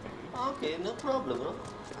 Oke, no problem bro.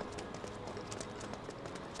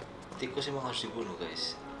 Tikus emang harus dibunuh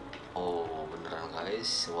guys. Oh beneran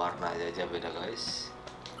guys, warnanya aja beda guys.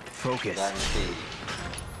 Focus.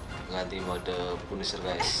 Ganti mode Punisher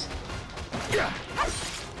guys.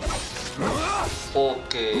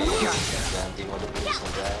 Oke, ganti mode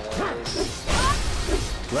Punisher guys.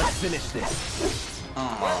 Let's finish this.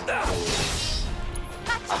 Mampus.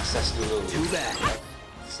 Akses dulu.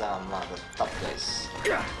 Sama tetap guys.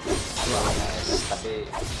 Tapi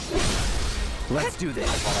Let's do this.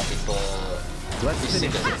 karena tipe Let's fisik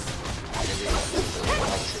finish guys. this. Jadi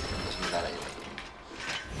sebentar aja.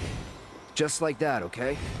 Just like that,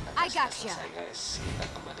 okay? I gotcha. Selesai guys, kita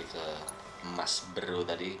kembali ke Mas Bro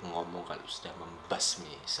tadi ngomong kalau sudah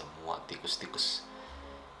membasmi semua tikus-tikus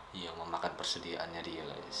yang memakan persediaannya dia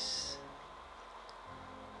guys.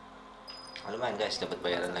 Lumayan guys, dapat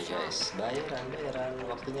bayaran lagi guys. Bayaran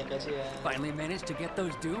waktunya guys ya. Finally managed to get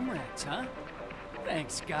those doom rats, huh?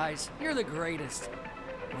 Thanks, guys. You're the greatest.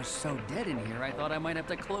 It was so dead in here, I thought I might have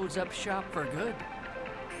to close up shop for good.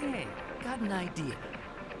 Hey, got an idea.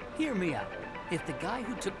 Hear me out. If the guy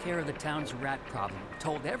who took care of the town's rat problem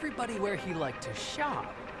told everybody where he liked to shop,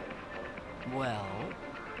 well,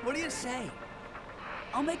 what do you say?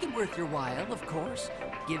 I'll make it worth your while, of course.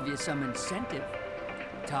 Give you some incentive.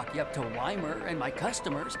 Talk you up to Weimer and my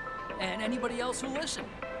customers, and anybody else who listen.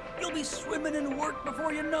 You'll be swimming in work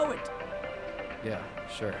before you know it. Yeah,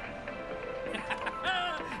 sure.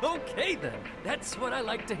 Okay then, that's what I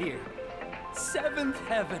like to hear. Seventh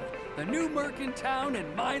Heaven, the new merc in town and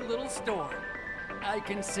my little store. I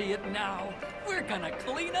can see it now. We're gonna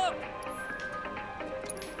clean up.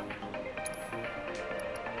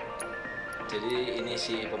 Jadi ini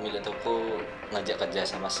si pemilik toko ngajak kerja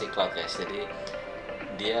sama si Cloud guys. Jadi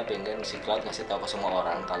dia pengen si Cloud ngasih tahu ke semua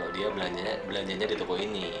orang kalau dia belanjanya di toko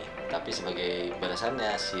ini. Tapi sebagai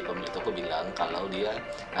balasannya si pemilik toko bilang kalau dia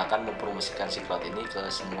akan mempromosikan si Cloud ini ke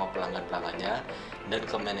semua pelanggan-pelanggannya dan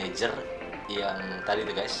ke manajer yang tadi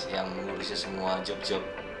tuh guys, yang ngurusin semua job-job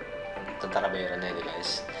tentara bayarannya itu guys.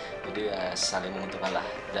 Jadi ya saling menguntungkan lah.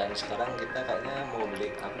 Dan sekarang kita kayaknya aku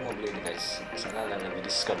mau beli ini guys. Sana lagi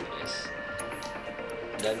diskon guys.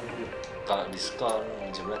 Dan kalau diskon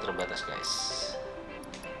jumlah terbatas guys.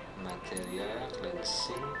 Material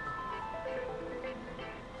cleansing.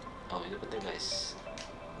 Oh ini penting guys.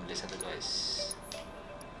 Beli satu guys.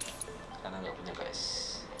 Karena nggak punya guys.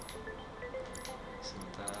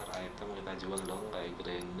 Sebentar, item kita jual dong kayak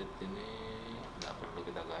granite ini. Nggak perlu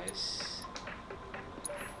kita guys.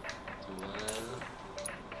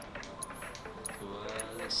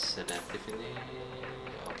 Jual sedatif ini.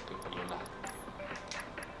 Oke perlulah.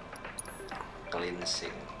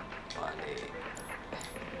 Cleansing. Wah ini.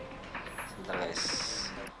 Sebentar guys.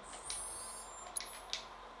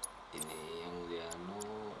 Ini yang dia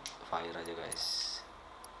fire aja guys.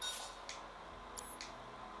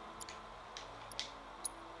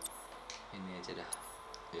 Ini aja dah.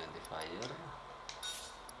 Ganti fire.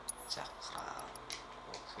 Cakra.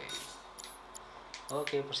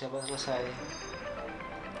 Oke, persiapan selesai.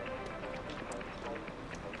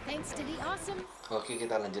 Thanks to the awesome. Oke,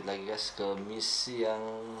 kita lanjut lagi guys ke misi yang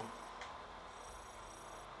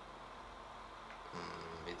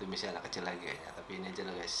itu misi anak kecil lagi kayaknya, tapi ini aja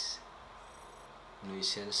lah guys.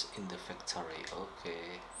 Nuisance in the factory. Oke.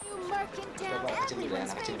 Mercantile, Coba kecil dulu ya,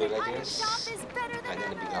 anak kecil dulu aja guys. shop is better than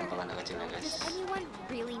Kayaknya lebih ever. gampang anak kecilnya guys. Does anyone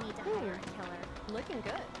really need to hire a killer? Looking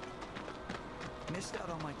good. Missed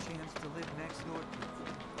out on my chance to live next door.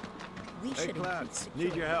 We Hey, should Cloud, increase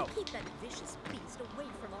need your help. security to keep that vicious beast away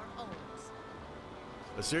from our homes.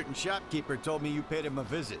 A certain shopkeeper told me you paid him a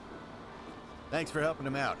visit. Thanks for helping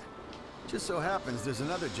him out. Just so happens there's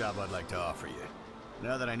another job I'd like to offer you.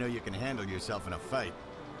 Now that I know you can handle yourself in a fight.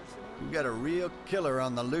 We've got a real killer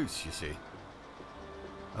on the loose, you see.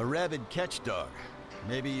 A rabid catch dog.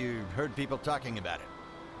 Maybe you've heard people talking about it.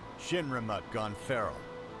 Shinra mutt gone feral.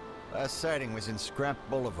 Last sighting was in Scrap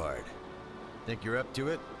Boulevard. Think you're up to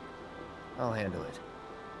it? I'll handle it.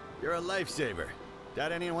 You're a lifesaver.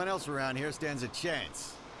 Doubt anyone else around here stands a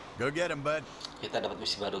chance. Go get him, bud. Kita dapat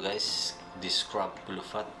misi baru guys di Scrap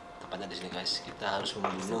Boulevard. Tepatnya di sini guys. Kita harus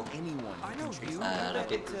membunuh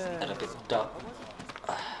rapid dog.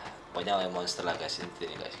 Pokoknya monster lah guys.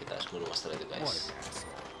 Ini guys, kita harus membunuh monster itu guys.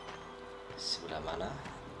 Sebelah mana?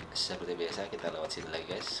 Seperti biasa kita lewat sini lagi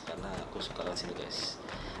guys, karena aku suka lewat sini guys.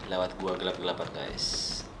 Lewat gua gelap-gelapan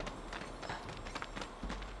guys.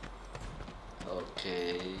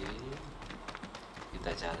 Oke.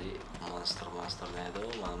 Kita cari monster-monsternya itu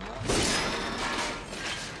mana?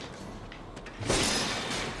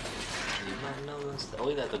 Di mana monster? Oh,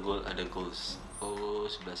 ini ada goals. Oh,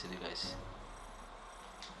 sebelah sini guys.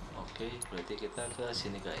 Oke, berarti kita ke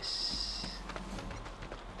sini guys.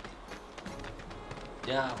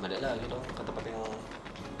 Ya, balik lagi dong ke tempat yang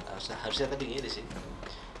harusnya tadi gini sih.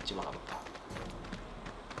 Cuma nggak apa-apa.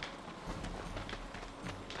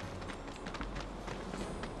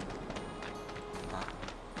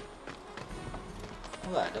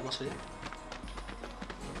 Nggak ada maksudnya.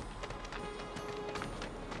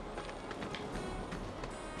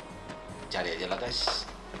 Cari aja lah guys.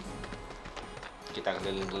 Kita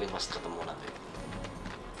keliling-keliling pasti ketemu nanti.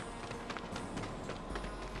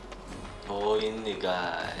 Oh ini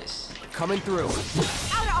guys. Coming through.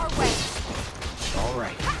 Out of our way. All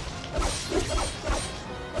right.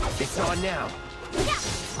 It's on now.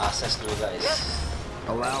 Akses dulu guys.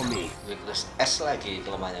 Allow me. Weakness S lagi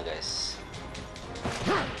kelemahannya guys.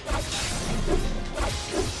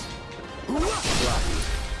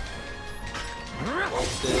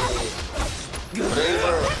 Oke.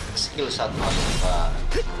 Braver skill 1 mantap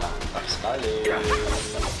sekali.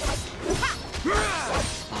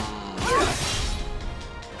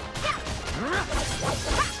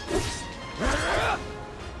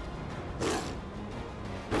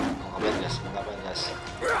 Ngapain guys?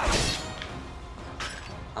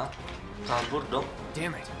 Hah? Kabur dong.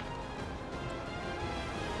 Damn it.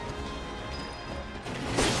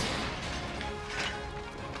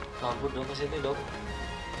 Kabur dong ke sini dong.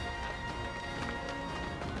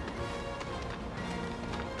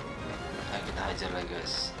 Ayo kita hajar lagi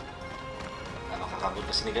guys. Apakah kabur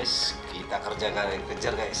ke sini guys? Kita kejar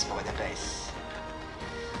guys, pokoknya guys.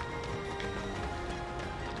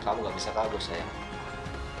 Kamu nggak bisa kabur sayang.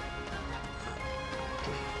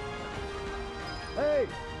 Hey,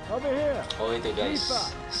 over here. Oh itu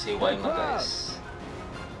guys, si Waima guys.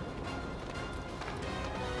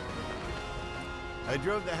 I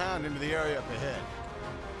drove the hound into the area up ahead.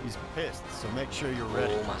 He's pissed, so make sure you're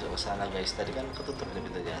ready. Oh masuk ke sana guys. Tadi kan ketutup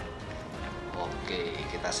pintunya. Oke,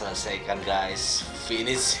 kita selesaikan guys.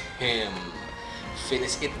 Finish him.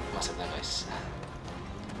 Finish it maksudnya guys.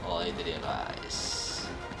 Oh itu dia guys.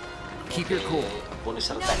 Keep your cool.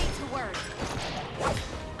 Punisher No attack. need to worry.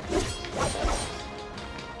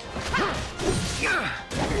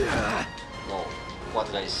 Oh,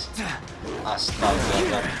 kuat guys.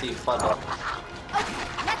 Astaga, Tifa dong. Okay,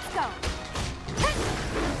 let's go.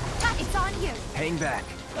 It's on you. Hang back.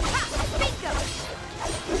 Bingo.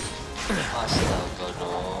 Astaga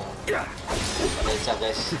dong. Lenca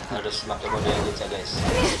guys, harus pakai mode lenca guys.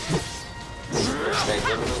 Sebelum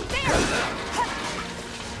striker dulu.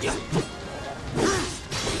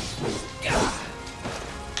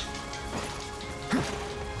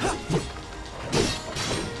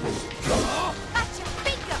 Gotcha.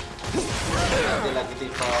 Bingo. Nanti lagi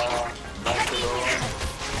Tifa, bantu dong.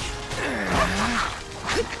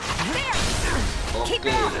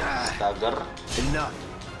 Oke, stagger. Enough.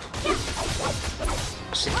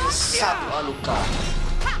 Skill 1 alukat.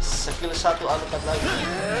 Skill 1 alukat lagi.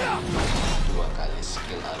 2 kali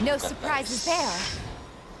skill alukat. No surprises there.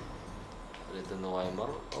 Return Weimer.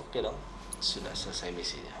 Oke dong. Sudah selesai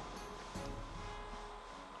misinya.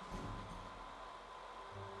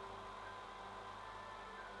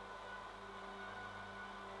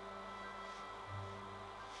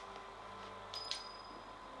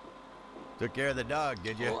 Took care of the dog,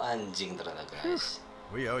 did you? Oh, anjing ternyata, guys.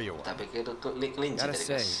 We owe you one. Kita pikir itu kelinci Gotta tadi,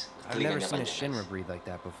 say, guys. I've never Telinganya seen a panjang, Shinra guys. breed like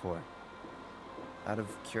that before. Out of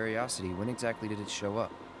curiosity, when exactly did it show up?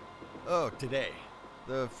 Oh, today.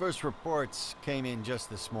 The first reports came in just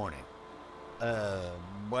this morning.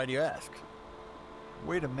 Why do you ask?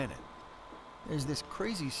 Wait a minute. There's this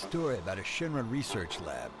crazy story about a Shinra research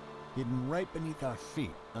lab hidden right beneath our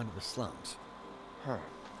feet under the slums. Huh.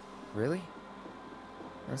 Really?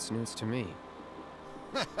 That's news to me.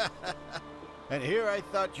 And here I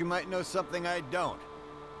thought you might know something I don't.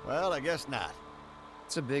 Well, I guess not.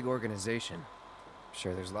 It's a big organization.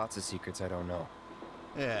 Sure, there's lots of secrets I don't know.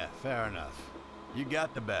 Yeah, fair enough. You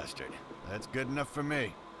got the bastard. That's good enough for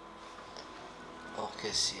me.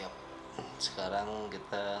 Oke, siap. Sekarang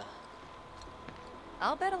kita...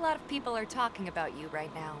 I'll bet a lot of people are talking about you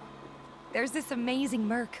right now. There's this amazing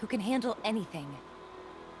merc who can handle anything.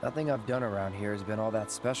 Nothing I've done around here has been all that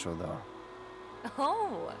special, though.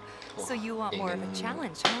 Oh, so you want more of a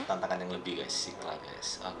challenge, huh? Tantangan yang lebih, guys. Sikla,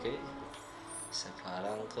 guys. Oke.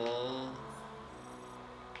 Sekarang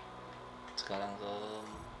ke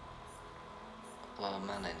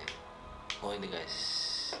mana ini? Oh, ini,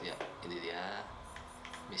 guys. Ya, ini dia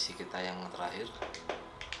misi kita yang terakhir.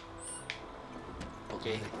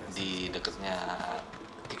 Oke, di dekatnya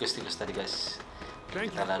tikus-tikus tadi, guys.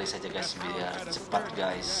 Kita lari saja, guys, biar cepat,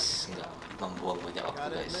 guys, nggak membuang banyak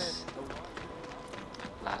waktu, guys.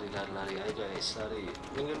 Lari, ayo, guys, lari.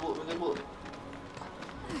 Minggir, bu. Minggir.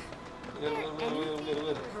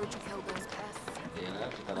 Ya,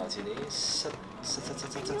 kita lewat sini. Set.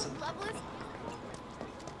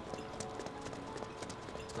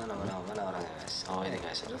 Mana orangnya, guys? Oh, ini,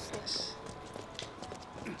 guys, guys.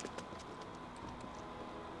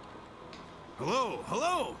 Hello.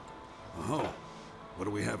 Oh, what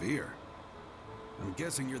do we have here? I'm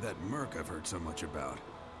guessing you're that merc I've heard so much about.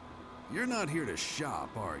 You're not here to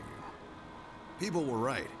shop, are you? People were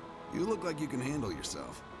right. You look like you can handle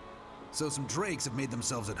yourself. So some drakes have made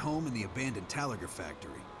themselves at home in the abandoned Talagar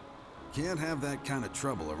factory. Can't have that kind of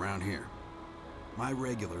trouble around here. My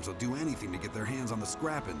regulars will do anything to get their hands on the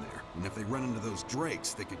scrap in there, and if they run into those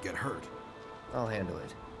drakes, they could get hurt. I'll handle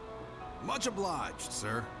it. Much obliged,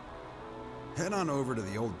 sir. Head on over to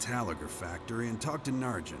the old Talagar factory and talk to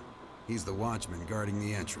Narjan. He's the watchman guarding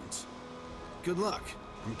the entrance. Good luck.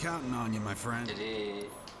 I'm counting on you, my friend.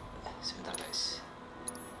 Jadi, sebentar, guys.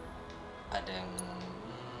 Ada yang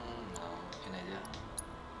ini aja.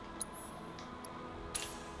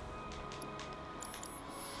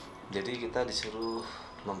 Jadi kita disuruh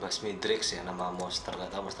membasmi Drex ya, nama monster,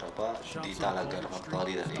 nggak tahu monster apa, di Talagar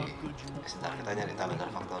Factory tadi. Sebentar, kita nyari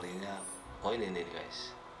Talagar Factory-nya. Oh, ini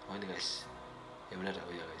guys. Ya benar,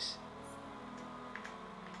 oh ya, guys.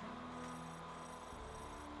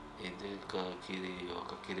 Itu ke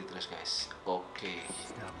kiri terus, guys. Oke.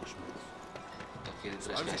 Ke kiri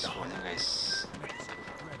terus, guys, pokoknya, guys.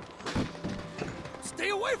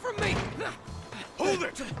 Stay away from me! Hold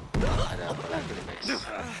it! Ada apa lagi nih, guys?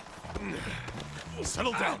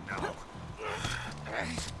 Settle down now.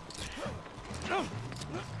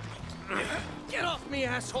 Get off me,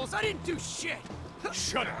 assholes! I didn't do shit!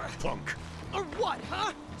 Shut up, punk! Or what,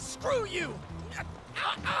 huh? Screw you!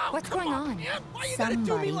 Ow, What's going on? Why you gotta do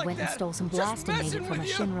Somebody me like went and that? stole some Just blasting messing native from a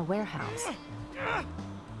with you. Shinra warehouse.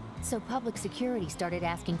 So public security started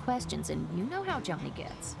asking questions, and you know how Johnny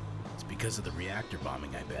gets. It's because of the reactor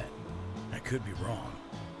bombing, I bet. I could be wrong,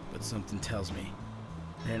 but something tells me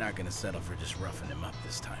they're not gonna settle for just roughing him up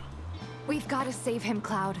this time. We've got to save him,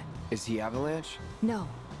 Cloud. Is he Avalanche? No.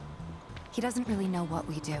 He doesn't really know what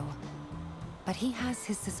we do. But he has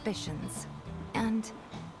his suspicions. And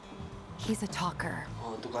he's a talker.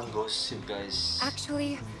 Oh, tukang gosip, guys.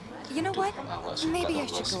 Actually, you know what? Maybe I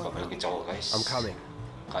should go. Apalagi cowok, guys. I'm coming.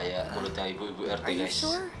 Kayak mulutnya ibu-ibu RT, Are you guys.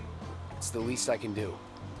 sure? It's the least I can do.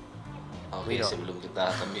 Oke, sebelum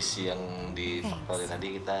kita ke misi yang di factory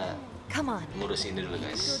tadi, kita Come on. ngurus ini dulu,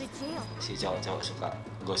 guys. Si cowok-cowok suka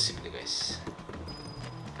gosip nih, guys.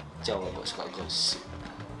 Cowok kok suka gosip.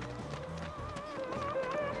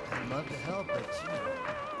 I'd love to help, but you know.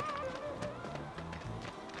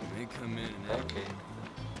 You may come in and Okay.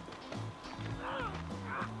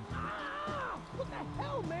 What the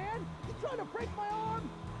hell, man? You trying to break my arm?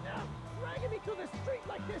 Dragging me to the street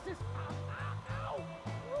like this is cruel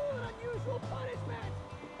and unusual punishment.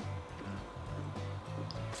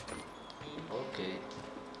 Oke.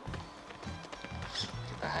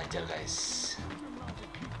 Kita hajar, guys.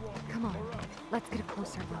 Come on. Let's get a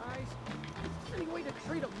closer look. Any way to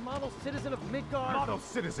treat a model citizen of Midgard? Model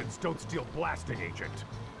citizens don't steal blasting, Agent.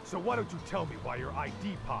 So why don't you tell me why your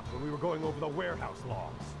ID popped when we were going over the warehouse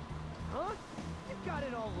logs? Huh? You got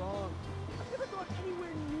it all wrong.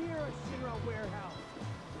 anywhere near a Shinra warehouse.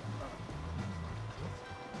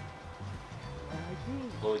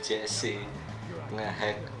 Oh, Jesse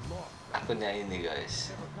ngehack akunnya ini,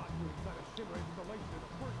 guys.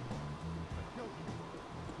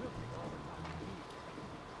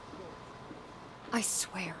 I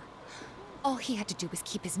swear, all he had to do was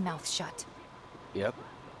keep his mouth shut. Yep.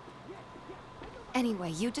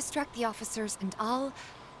 Anyway, you distract the officers and I'll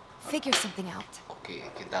figure something out. Oke,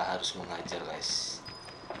 kita harus mengajar, guys.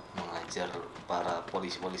 Mengajar para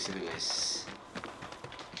polisi-polisi itu, guys.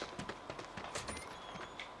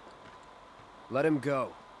 Let him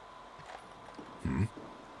go.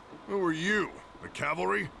 Who are you? The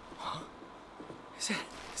cavalry? Is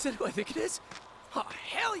that who I think it is? Oh,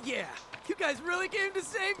 hell yeah! You guys really came to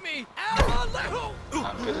save me! Avalanche!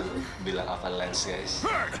 Hampir bilang Avalanche, guys.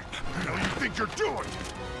 Hey! What do you think you're doing?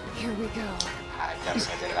 Here we go. Hajar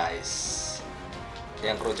saja, guys.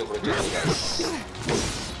 Yang kerucut-kerucut itu, guys.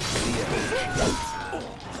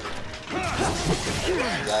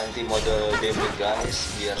 Ganti mode damage, guys,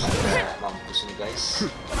 biar sudah mampus nih, guys.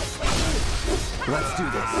 Let's do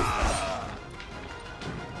this.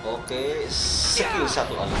 Oke, skill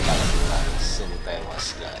 1 alun-alun langsung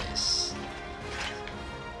tewas, guys.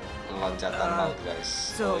 Loncatan maut,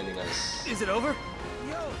 guys. Oh, ini, guys. Is it over?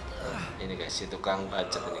 Ini, guys, si tukang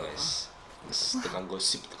bacot ini, guys. Tukang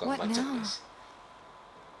gosip, tukang bacot, guys.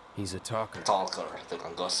 He's a talker. Talker,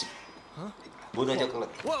 tukang gosip. Bunuh aja, Cloud.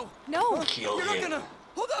 Whoa! No! Kill You're not him. gonna...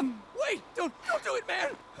 Hold up! Wait! Don't do it,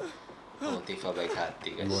 man! Oh, Tifa baik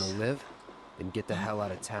hati, You guys. wanna live? Then get the hell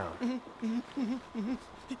out of town.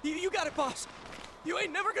 You got it, boss. You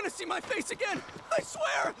ain't never gonna see my face again. I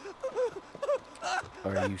swear.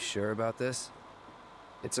 Are you sure about this?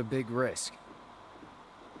 It's a big risk.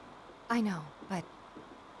 I know, but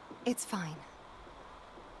it's fine.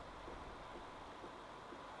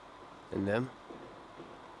 And them?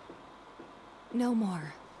 No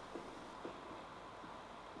more.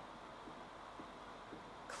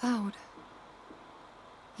 Cloud,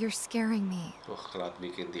 you're scaring me. Cloud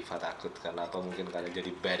bikin Tifa takut karena apa? Mungkin karena jadi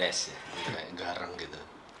badass ya, kayak garang gitu.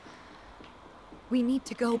 We need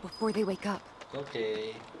to go before they wake up.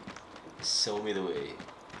 Okay, show me the way.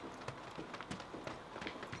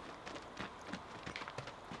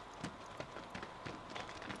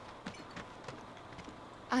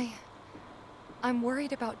 I'm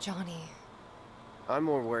worried about Johnny. I'm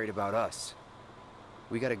more worried about us.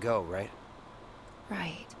 We gotta go, right?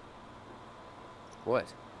 Right. What?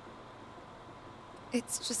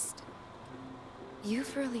 It's just...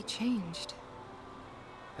 you've really changed.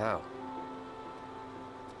 How?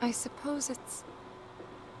 I suppose it's...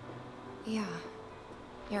 yeah,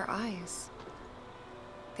 your eyes.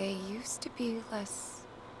 They used to be less...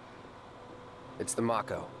 It's the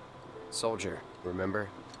Mako. Soldier, remember?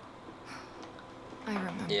 I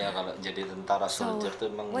remember. Iya, kalau jadi tentara soldier So,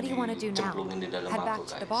 tuh emang what do you want to do now? dicemplungin di dalam Head aku, back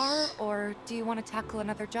to the guys. bar, or do you want to tackle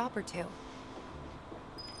another job or two?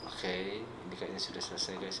 Oke, ini kayaknya sudah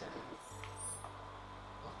selesai, guys ya.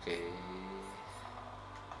 Oke.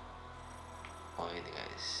 Oh, ini,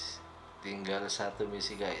 guys. Tinggal satu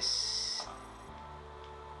misi, guys.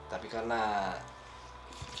 Tapi karena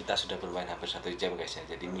kita sudah bermain hampir 1 jam, guys ya.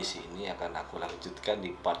 Jadi misi ini akan aku lanjutkan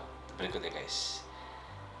di part berikutnya, guys.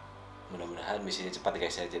 Mudah-mudahan misinya cepat,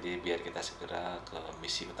 guys ya. Jadi biar kita segera ke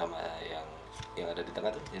misi utama yang ada di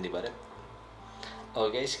tengah tuh, yang di Barret.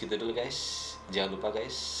 Oke, guys, gitu dulu, guys. Jangan lupa,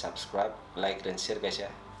 guys, subscribe, like, dan share, guys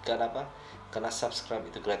ya. Kenapa? Karena subscribe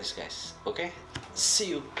itu gratis, guys. Oke,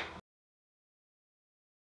 see you.